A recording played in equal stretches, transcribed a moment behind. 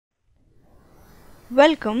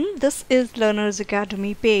Welcome, this is Learners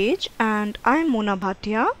Academy page and I'm Mona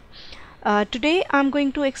Bhatia. Today I'm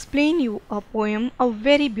going to explain you a poem, a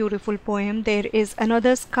very beautiful poem. There is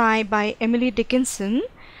Another Sky by Emily Dickinson.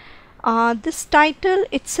 This title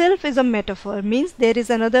itself is a metaphor, means there is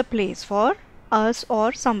another place for us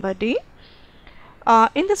or somebody.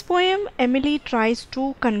 In this poem, Emily tries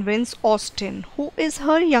to convince Austin, who is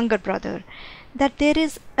her younger brother, that there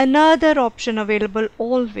is another option available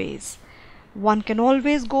always. One can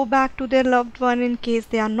always go back to their loved one in case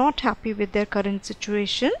they are not happy with their current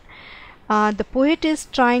situation. The poet is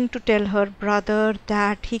trying to tell her brother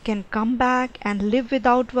that he can come back and live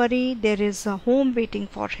without worry. There is a home waiting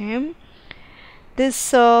for him.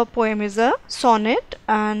 This poem is a sonnet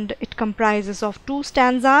and it comprises of 2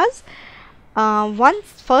 stanzas.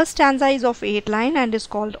 First stanza is of 8 lines and is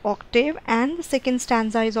called octave, and the second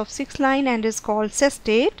stanza is of 6 lines and is called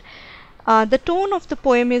sestate. The tone of the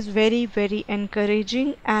poem is very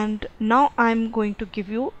encouraging, and now I am going to give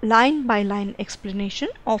you line by line explanation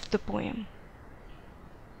of the poem.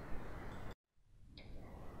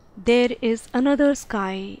 There is another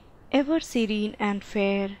sky, ever serene and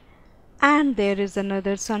fair, and there is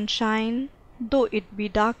another sunshine, though it be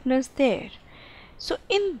darkness there. So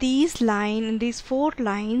in these 4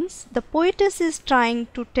 lines, the poetess is trying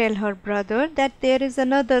to tell her brother that there is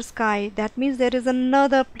another sky. That means there is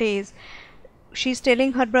another place. She's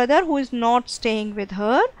telling her brother who is not staying with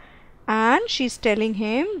her, and she's telling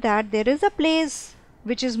him that there is a place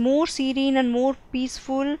which is more serene and more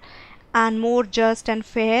peaceful and more just and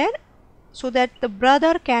fair, so that the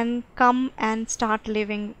brother can come and start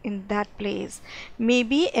living in that place.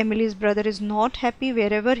 Maybe Emily's brother is not happy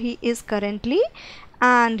wherever he is currently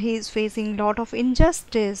and he is facing lot of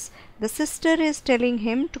injustice. The sister is telling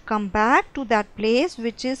him to come back to that place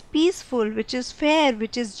which is peaceful, which is fair,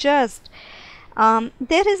 which is just.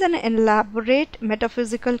 There is an elaborate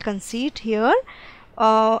metaphysical conceit here,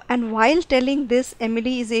 and while telling this,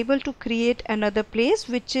 Emily is able to create another place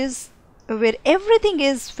which is where everything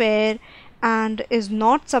is fair and is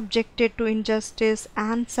not subjected to injustice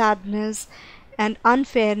and sadness and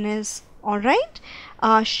unfairness. Alright,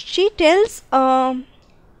 she tells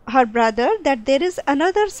her brother that there is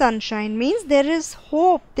another sunshine, means there is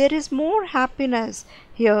hope, there is more happiness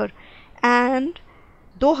here. And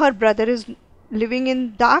though her brother is living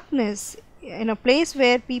in darkness, in a place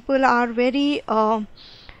where people are very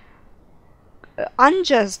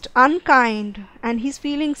unjust, unkind, and he's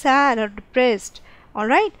feeling sad or depressed.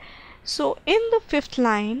 Alright, so in the 5th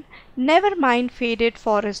line, never mind faded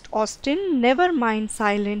forest, Austin, never mind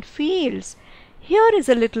silent fields. Here is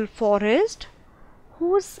a little forest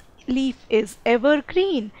whose leaf is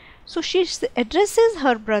evergreen. So she addresses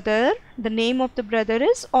her brother. The name of the brother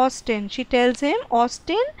is Austin. She tells him,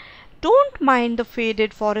 Austin, don't mind the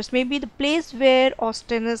faded forest. Maybe the place where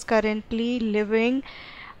Austin is currently living,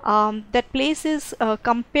 that place is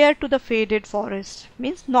compared to the faded forest,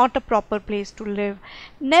 means not a proper place to live.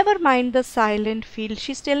 Never mind the silent field.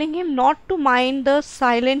 She's telling him not to mind the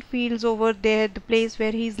silent fields over there, the place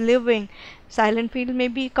where he's living. Silent field may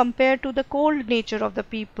be compared to the cold nature of the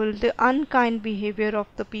people, the unkind behavior of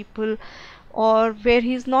the people, or where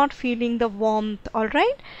he's not feeling the warmth.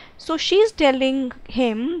 Alright, so she's telling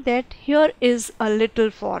him that here is a little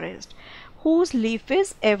forest whose leaf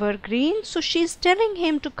is evergreen. So she's telling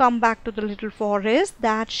him to come back to the little forest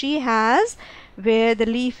that she has, where the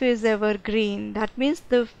leaf is evergreen. That means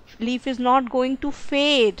the leaf is not going to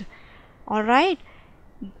fade. Alright,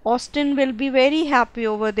 Austin will be very happy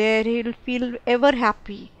over there. He'll feel ever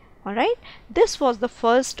happy. Alright, this was the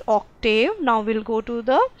first octave. Now we'll go to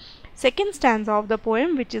the second stanza of the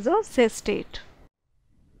poem, which is a sestate.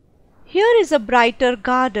 Here is a brighter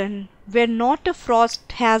garden where not a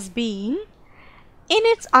frost has been. In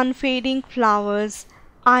its unfading flowers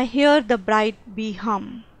I hear the bright bee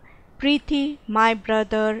hum. Preeti, my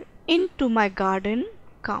brother, into my garden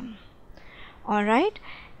come. Alright,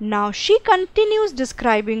 now she continues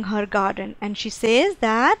describing her garden and she says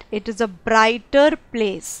that it is a brighter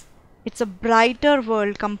place. It's a brighter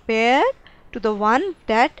world compared to the one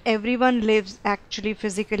that everyone lives actually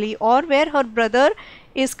physically, or where her brother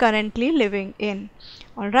is currently living in.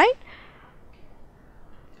 Alright,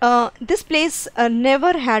 this place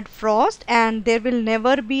never had frost and there will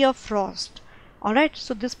never be a frost. Alright,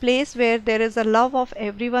 so this place where there is a love of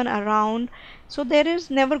everyone around, so there is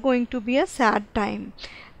never going to be a sad time.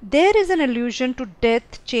 There is an allusion to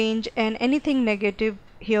death, change, and anything negative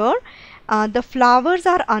here. The flowers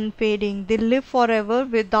are unfading, they live forever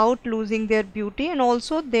without losing their beauty, and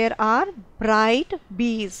also there are bright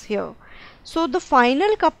bees here. So the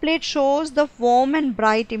final couplet shows the warm and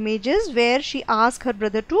bright images where she asks her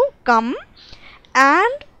brother to come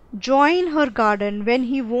and joy in her garden, when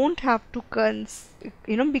he won't have to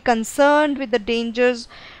be concerned with the dangers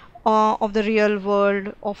of the real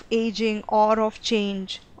world, of aging or of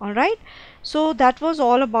change. All right, so that was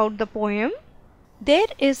all about the poem. There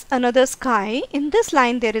is another sky. In this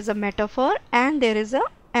line there is a metaphor and there is a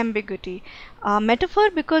ambiguity.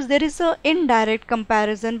 Metaphor because there is a indirect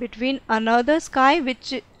comparison between another sky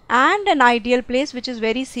and an ideal place which is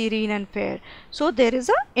very serene and fair. So there is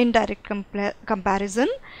a indirect comparison.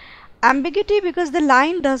 Ambiguity because the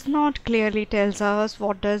line does not clearly tells us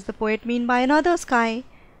what does the poet mean by another sky.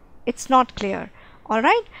 It's not clear. All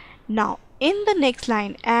right, now in the next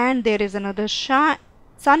line, and there is another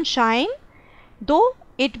sunshine though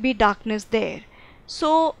it be darkness there.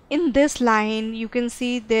 So in this line you can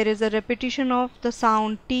see there is a repetition of the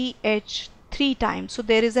sound th 3 times. So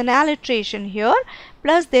there is an alliteration here,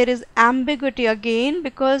 plus there is ambiguity again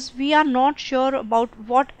because we are not sure about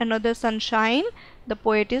what another sunshine the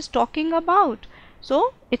poet is talking about.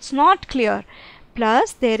 So it's not clear.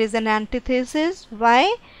 Plus there is an antithesis.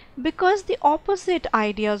 Why? Because the opposite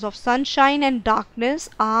ideas of sunshine and darkness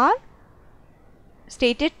are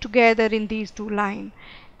stated together in these two lines.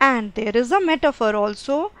 And there is a metaphor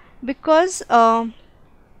also because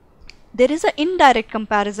there is an indirect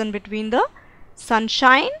comparison between the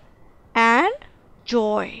sunshine and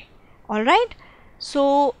joy. All right,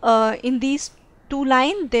 so in these two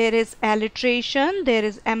lines there is alliteration, there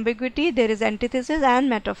is ambiguity, there is antithesis and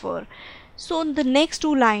metaphor. So in the next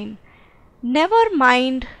two lines, never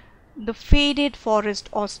mind the faded forest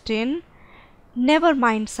Austin, never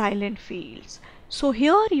mind silent fields. So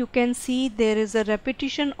here you can see there is a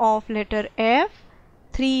repetition of letter F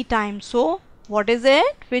 3 times. So what is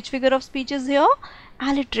it? Which figure of speech is here?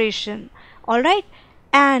 Alliteration. Alright,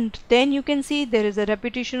 and then you can see there is a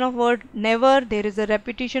repetition of word never, there is a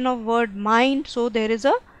repetition of word mind. So there is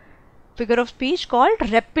a figure of speech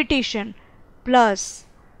called repetition. Plus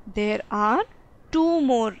there are two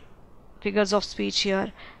more figures of speech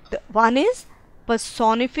here. One is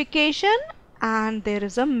personification and there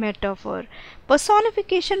is a metaphor.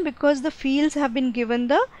 Personification because the fields have been given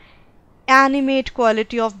the animate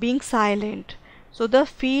quality of being silent. So the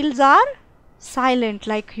fields are silent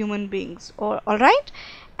like human beings. Alright,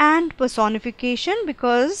 and personification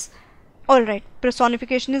because, alright,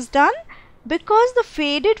 personification is done because the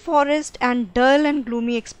faded forest and dull and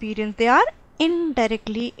gloomy experience, they are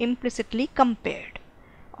indirectly, implicitly compared.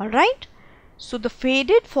 Alright, so the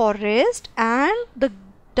faded forest and the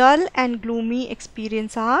dull and gloomy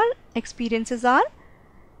experiences are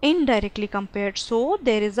indirectly compared. So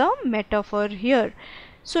there is a metaphor here.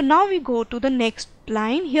 So now we go to the next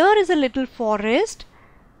line. Here is a little forest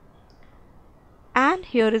and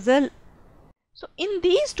here is a, so in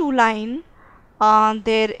these two lines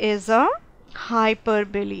there is a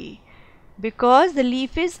hyperbole because the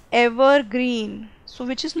leaf is evergreen, so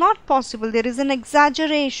which is not possible. There is an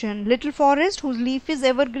exaggeration. Little forest whose leaf is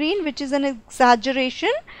evergreen, which is an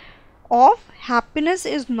exaggeration of happiness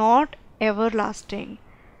is not everlasting.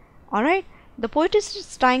 Alright, the poet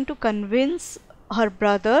is trying to convince her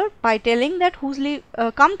brother by telling that whose leaf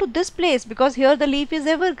come to this place because here the leaf is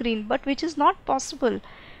evergreen, but which is not possible.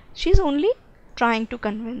 She's only trying to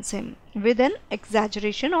convince him with an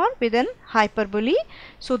exaggeration or with an hyperbole.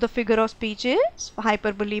 So the figure of speech is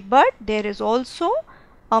hyperbole, but there is also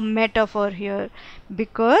a metaphor here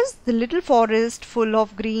because the little forest full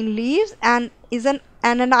of green leaves and is an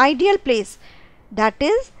ideal place that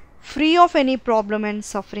is free of any problem and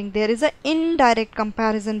suffering. There is an indirect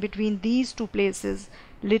comparison between these two places,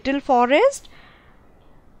 little forest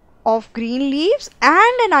of green leaves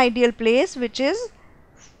and an ideal place which is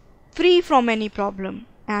free from any problem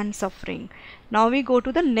and suffering. Now we go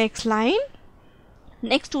to the next line,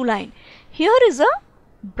 next two lines. Here is a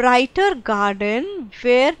brighter garden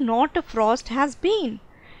where not a frost has been.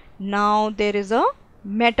 Now there is a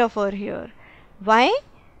metaphor here. Why?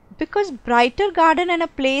 Because brighter garden and a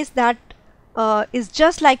place that is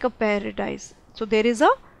just like a paradise. So there is a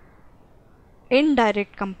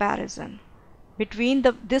indirect comparison between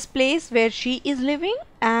this place where she is living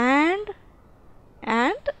and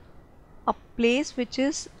a place which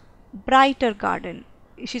is brighter garden.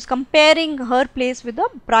 She's comparing her place with a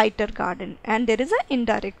brighter garden and there is an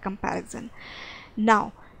indirect comparison.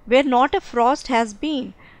 Now where not a frost has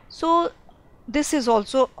been, so this is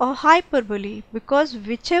also a hyperbole because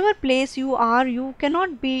whichever place you are, you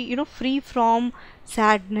cannot be free from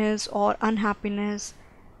sadness or unhappiness.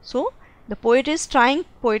 So the poetess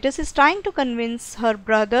is trying to convince her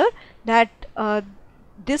brother that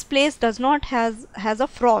this place does not has a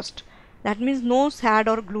frost. That means no sad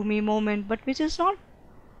or gloomy moment, but which is not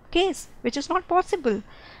case, which is not possible.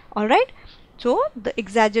 Alright, So the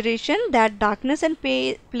exaggeration that darkness and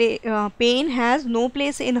pain has no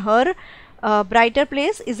place in her brighter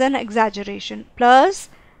place is an exaggeration. Plus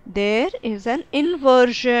there is an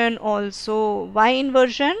inversion also. Why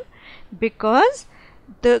inversion? Because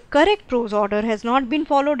the correct prose order has not been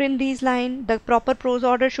followed in these lines. The proper prose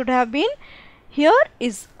order should have been, here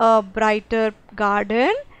is a brighter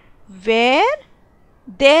garden where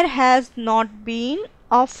there has not been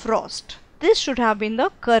a frost. This should have been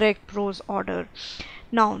the correct prose order.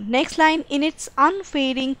 Now next line, in its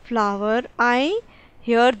unfading flower I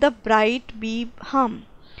hear the bright bee hum.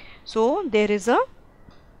 So there is a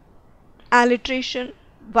alliteration.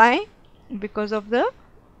 Why? Because of the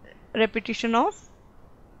repetition of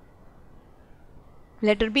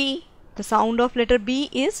letter B. The sound of letter B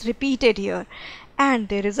is repeated here. And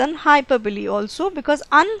there is an hyperbole also, because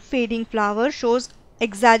unfading flower shows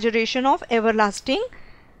exaggeration of everlasting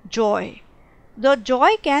joy. The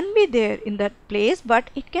joy can be there in that place, but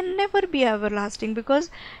it can never be everlasting, because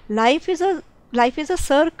life is a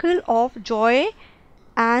circle of joy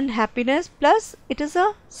and happiness, plus it is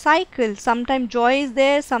a cycle. Sometimes joy is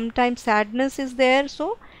there, sometimes sadness is there,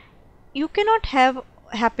 so you cannot have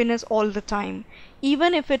happiness all the time,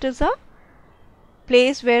 even if it is a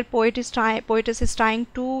place where poetess is trying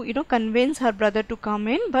to convince her brother to come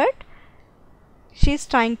in, but she is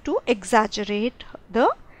trying to exaggerate the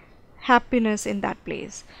happiness in that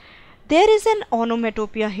place. There is an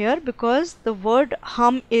onomatopoeia here, because the word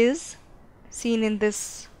hum is seen in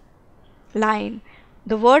this line.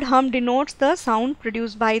 The word hum denotes the sound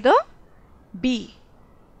produced by the bee.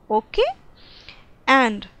 Okay,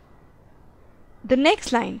 and the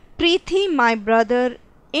next line, Preethi, my brother,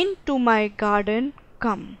 into my garden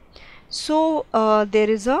come. So there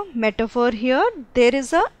is a metaphor here. There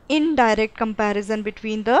is a indirect comparison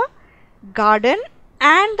between the garden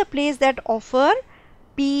and the place that offer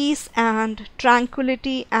peace and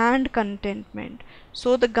tranquility and contentment.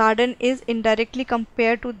 So the garden is indirectly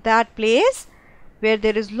compared to that place where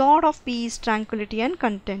there is lot of peace, tranquility and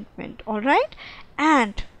contentment. Alright,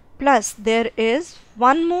 and plus there is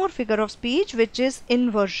one more figure of speech, which is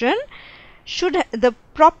inversion. The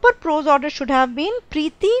proper prose order should have been,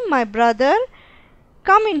 Preethi, my brother,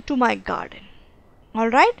 come into my garden.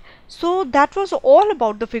 Alright, so that was all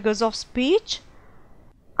about the figures of speech.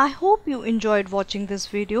 I hope you enjoyed watching this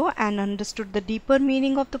video and understood the deeper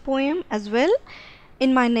meaning of the poem as well.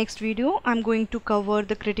 In my next video, I'm going to cover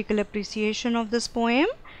the critical appreciation of this poem,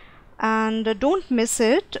 and don't miss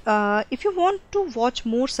it. If you want to watch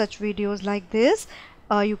more such videos like this,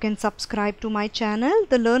 you can subscribe to my channel.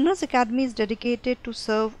 The Learners Academy is dedicated to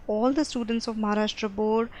serve all the students of Maharashtra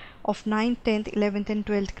board of 9th, 10th, 11th and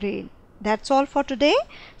 12th grade. That's all for today.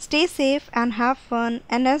 Stay safe and have fun,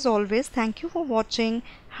 and as always, thank you for watching.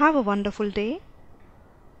 Have a wonderful day.